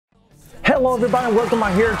Hello everybody and welcome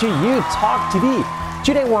back here to YouTalk TV.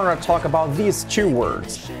 Today we're going to talk about these two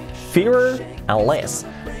words, fewer and less.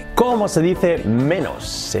 ¿Cómo se dice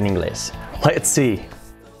menos en inglés? Let's see.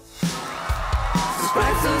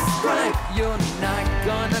 Subscribe, you're not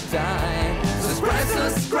gonna die.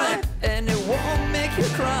 Subscribe, and it won't make you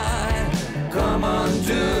cry. Come on,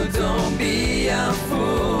 dude, don't be a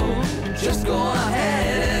fool. Just go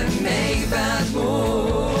ahead and make that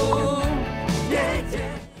move. Yeah, yeah.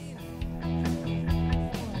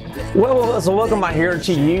 Well, so welcome back here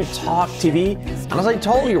to YouTalk TV. And as I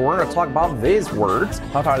told you, we're going to talk about these words,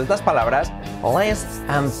 vamos a hablar de estas palabras, less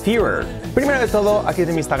and fewer. Primero de todo, aquí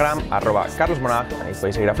en mi Instagram, @carlosmonag, ahí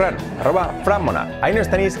podéis seguir a Fran, @franmonag. Ahí nos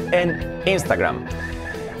tenéis en Instagram.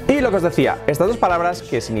 Y lo que os decía, estas dos palabras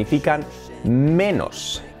que significan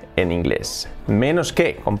menos en inglés. Menos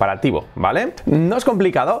que, comparativo, ¿vale? No es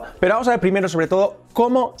complicado, pero vamos a ver primero sobre todo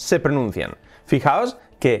cómo se pronuncian. Fijaos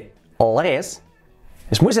que less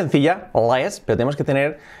es muy sencilla, less, pero tenemos que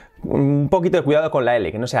tener un poquito de cuidado con la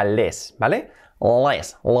L, que no sea less, ¿vale?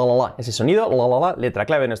 Less, la. Ese sonido, la, letra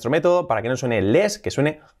clave de nuestro método, para que no suene less, que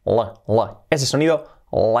suene la. Ese sonido,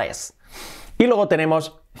 less. Y luego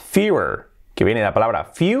tenemos fewer, que viene de la palabra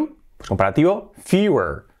few, pues comparativo,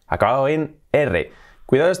 fewer, acabado en R.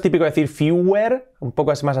 Cuidado, es típico decir fewer, un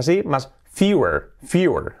poco es más así, más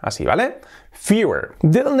fewer, así, ¿vale? Fewer.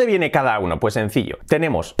 ¿De dónde viene cada uno? Pues sencillo.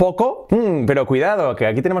 Tenemos poco, pero cuidado, que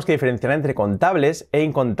aquí tenemos que diferenciar entre contables e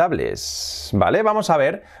incontables, ¿vale? Vamos a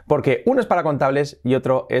ver, porque uno es para contables y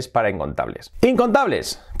otro es para incontables.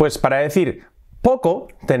 Incontables, pues para decir poco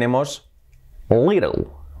tenemos little.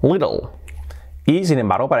 Y sin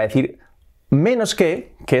embargo, para decir menos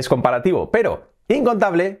que es comparativo, pero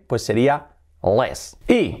incontable, pues sería less.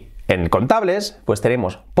 Y en contables, pues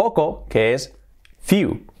tenemos poco, que es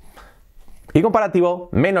few. Y comparativo,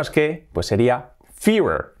 menos que, pues sería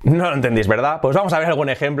fewer. No lo entendéis, ¿verdad? Pues vamos a ver algún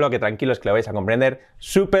ejemplo que tranquilos que lo vais a comprender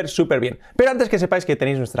súper bien. Pero antes que sepáis que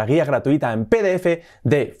tenéis nuestra guía gratuita en PDF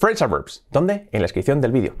de phrasal verbs. ¿Dónde? En la descripción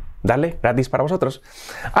del vídeo. Dale, gratis para vosotros.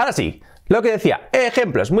 Ahora sí, lo que decía,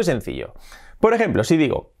 ejemplo, es muy sencillo. Por ejemplo, si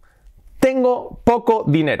digo, tengo poco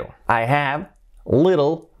dinero. I have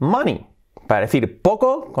little money. Para decir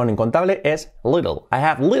poco, con incontable, es little. I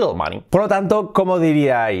have little money. Por lo tanto, ¿cómo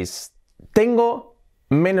diríais? Tengo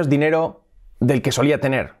menos dinero del que solía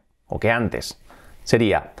tener, o que antes.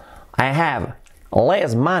 Sería, I have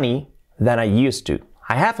less money than I used to.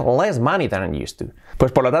 I have less money than I used to.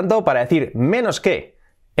 Pues por lo tanto, para decir menos que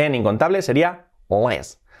en incontable sería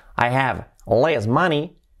less. I have less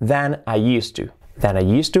money than I used to. Than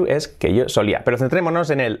I used to es que yo solía. Pero centrémonos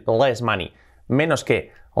en el less money. Menos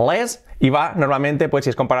que. Less, y va normalmente, pues si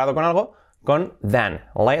es comparado con algo, con than,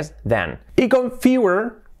 less than. Y con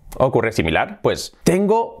fewer ocurre similar, pues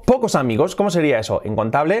tengo pocos amigos. ¿Cómo sería eso? En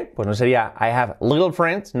contable, pues no sería I have little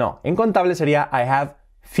friends, no. En contable sería I have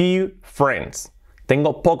few friends.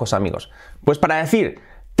 Tengo pocos amigos. Pues para decir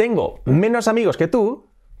tengo menos amigos que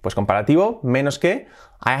tú, pues comparativo, menos que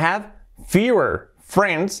I have fewer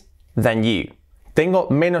friends than you. Tengo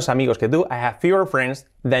menos amigos que tú, I have fewer friends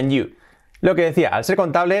than you. Lo que decía, al ser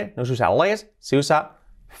contable no se usa less, se usa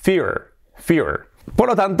fewer. Por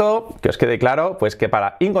lo tanto, que os quede claro, pues que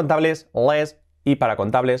para incontables, less, y para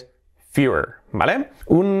contables, fewer, ¿vale?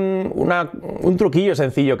 Un truquillo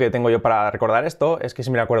sencillo que tengo yo para recordar esto es que si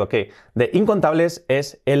me acuerdo que de incontables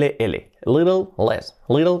es LL, little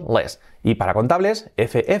less, y para contables,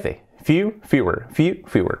 FF, fewer.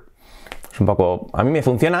 Es un poco, a mí me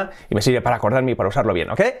funciona y me sirve para acordarme y para usarlo bien,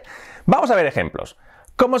 ¿ok? Vamos a ver ejemplos.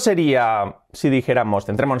 ¿Cómo sería si dijéramos,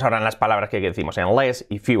 centrémonos ahora en las palabras que decimos, en less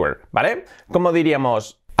y fewer, ¿vale? ¿Cómo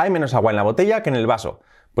diríamos, hay menos agua en la botella que en el vaso?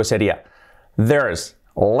 Pues sería, there's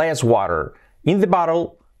less water in the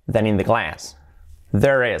bottle than in the glass.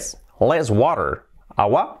 There is less water.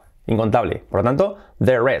 Agua, incontable. Por lo tanto,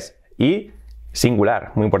 there is. Y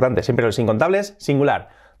singular, muy importante, siempre los incontables, singular.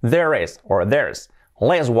 There is, or there's,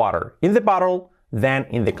 less water in the bottle than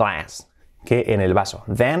in the glass. Que en el vaso.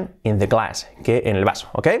 Than in the glass. Que en el vaso,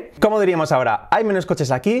 ¿ok? ¿Cómo diríamos ahora? Hay menos coches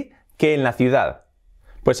aquí que en la ciudad.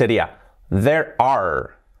 Pues sería there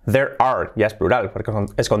are, ya es plural porque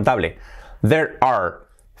es contable. There are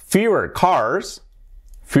fewer cars,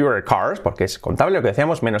 porque es contable lo que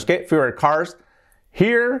decíamos, menos que, fewer cars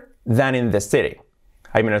here than in the city.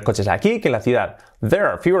 Hay menos coches aquí que en la ciudad. There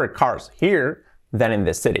are fewer cars here than in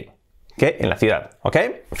the city. Que en la ciudad, ¿ok?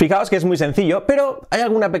 Fijaos que es muy sencillo, pero hay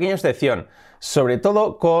alguna pequeña excepción, sobre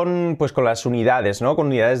todo con las unidades, ¿no? Con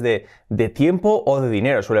unidades de tiempo o de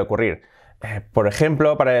dinero suele ocurrir. Por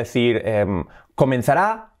ejemplo, para decir,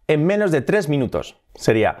 comenzará en menos de 3 minutos.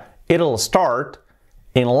 Sería, it'll start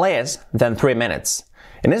in less than 3 minutes.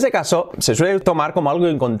 En ese caso, se suele tomar como algo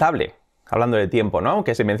incontable, hablando de tiempo, ¿no?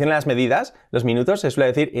 Aunque se mencionan las medidas, los minutos, se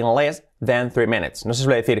suele decir in less than 3 minutes. No se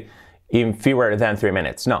suele decir in fewer than 3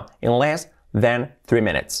 minutes. No, in less than 3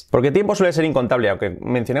 minutes. Porque tiempo suele ser incontable, aunque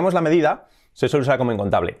mencionemos la medida, se suele usar como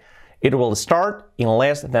incontable. It will start in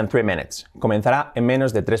less than 3 minutes. Comenzará en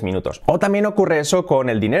menos de 3 minutos. O también ocurre eso con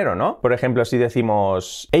el dinero, ¿no? Por ejemplo, si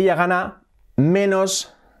decimos, ella gana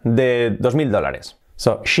menos de $2,000.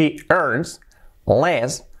 So, she earns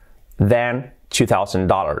less than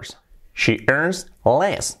 $2,000. She earns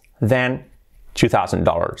less than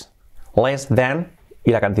 $2,000. Less than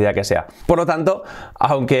y la cantidad que sea. Por lo tanto,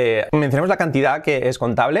 aunque mencionemos la cantidad que es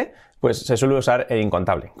contable, pues se suele usar el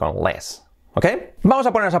incontable, con less. ¿Ok? Vamos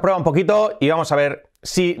a ponernos a prueba un poquito y vamos a ver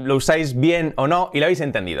si lo usáis bien o no y lo habéis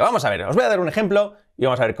entendido. Vamos a ver, os voy a dar un ejemplo y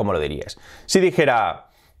vamos a ver cómo lo diríais. Si dijera,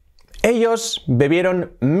 ellos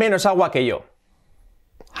bebieron menos agua que yo.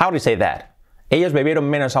 How do you say that? Ellos bebieron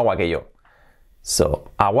menos agua que yo.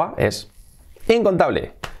 So, agua es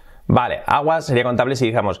incontable. Vale, agua sería contable si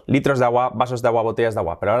dijéramos litros de agua, vasos de agua, botellas de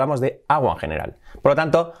agua, pero hablamos de agua en general. Por lo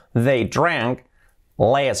tanto, they drank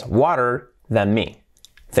less water than me.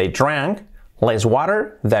 They drank less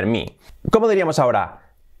water than me. ¿Cómo diríamos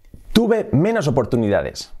ahora? Tuve menos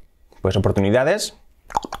oportunidades. Pues oportunidades,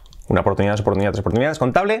 una oportunidad, dos oportunidades, tres oportunidades,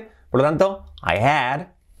 contable. Por lo tanto, I had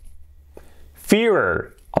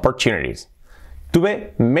fewer opportunities.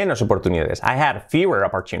 Tuve menos oportunidades. I had fewer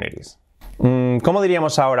opportunities. ¿Cómo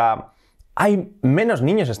diríamos ahora? Hay menos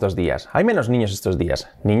niños estos días. Hay menos niños estos días.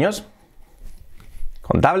 ¿Niños?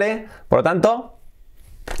 Contable. Por lo tanto,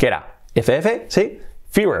 ¿qué era? FF, ¿sí?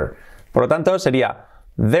 Fewer. Por lo tanto, sería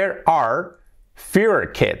there are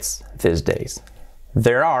fewer kids these days.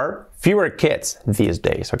 There are fewer kids these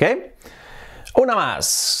days, ¿ok? Una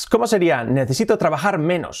más. ¿Cómo sería? Necesito trabajar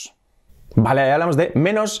menos. Vale, ahí hablamos de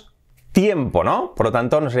menos tiempo, ¿no? Por lo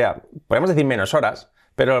tanto, no sería, podemos decir menos horas,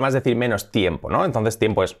 pero además decir menos tiempo, ¿no? Entonces,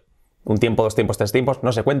 tiempo es un tiempo, dos tiempos, tres tiempos,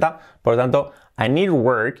 no se cuenta. Por lo tanto, I need to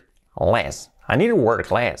work less. I need to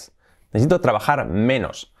work less. Necesito trabajar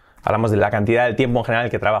menos. Hablamos de la cantidad del tiempo en general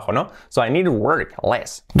que trabajo, ¿no? So, I need to work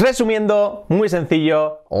less. Resumiendo, muy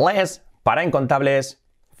sencillo, less para incontables,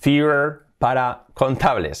 fewer para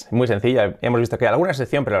contables. Muy sencillo, hemos visto que hay alguna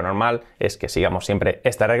excepción, pero lo normal es que sigamos siempre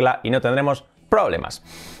esta regla y no tendremos problemas.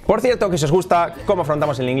 Por cierto, que si os gusta cómo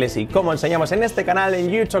afrontamos el inglés y cómo enseñamos en este canal en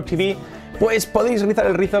YouTalk TV, pues podéis rizar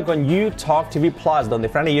el rizo con YouTalk TV Plus, donde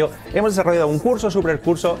Fran y yo hemos desarrollado un curso, super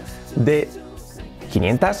curso de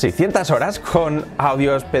 500, 600 horas con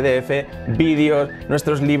audios, PDF, vídeos,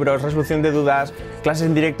 nuestros libros, resolución de dudas, clases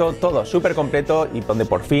en directo, todo súper completo y donde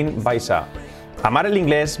por fin vais a amar el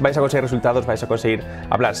inglés, vais a conseguir resultados, vais a conseguir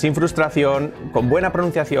hablar sin frustración, con buena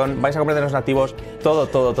pronunciación, vais a comprender los nativos,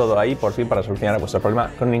 todo ahí por fin para solucionar vuestro problema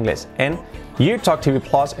con el inglés en YouTalk TV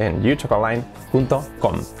Plus en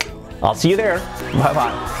youtalkonline.com. I'll see you there. Bye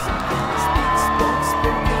bye.